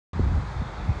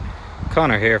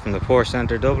Connor here from the Porsche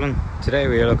Centre Dublin. Today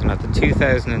we are looking at the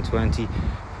 2020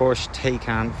 Porsche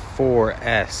Taycan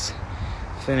 4S.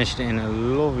 Finished in a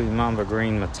lovely mamba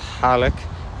green metallic.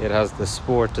 It has the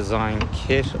sport design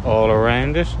kit all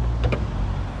around it.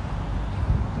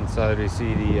 Inside we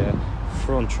see the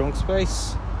front trunk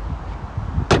space.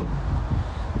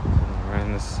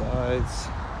 Around the sides,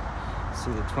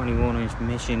 see the 21-inch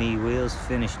Mission E wheels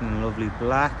finished in lovely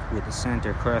black with the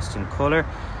centre crest in colour.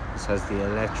 This has the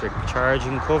electric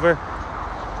charging cover,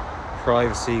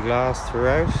 privacy glass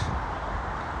throughout.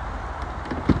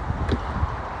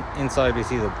 Inside we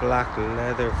see the black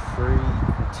leather free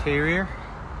interior,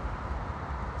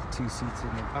 two seats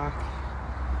in the back.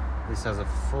 This has a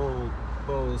full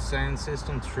Bose sound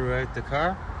system throughout the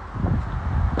car.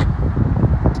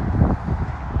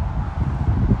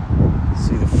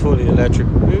 See the fully electric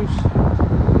boot,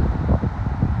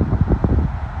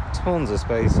 tons of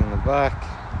space in the back,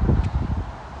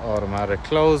 automatic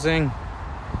closing.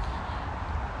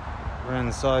 Around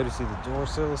the side we see the door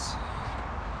sills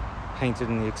painted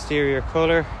in the exterior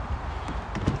colour.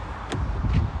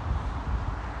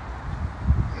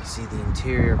 You see the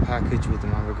interior package with the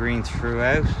mamba green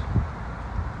throughout.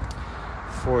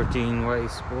 14-way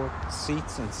sport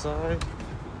seats inside.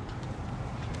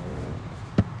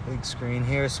 Big screen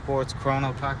here, sports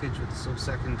chrono package with the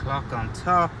sub-second clock on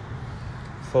top.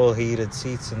 Full heated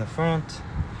seats in the front.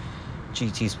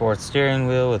 GT Sport steering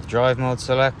wheel with drive mode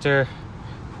selector.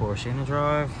 Porsche inner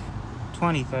drive.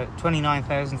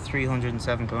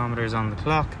 29,307 kilometers on the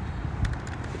clock.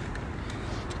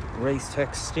 Race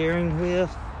Tech steering wheel.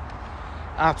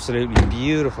 Absolutely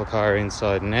beautiful car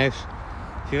inside and out.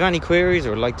 If you have any queries or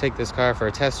would like to take this car for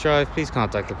a test drive, please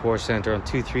contact the Porsche Centre on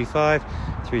 235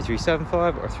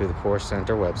 3375 or through the Porsche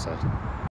Centre website.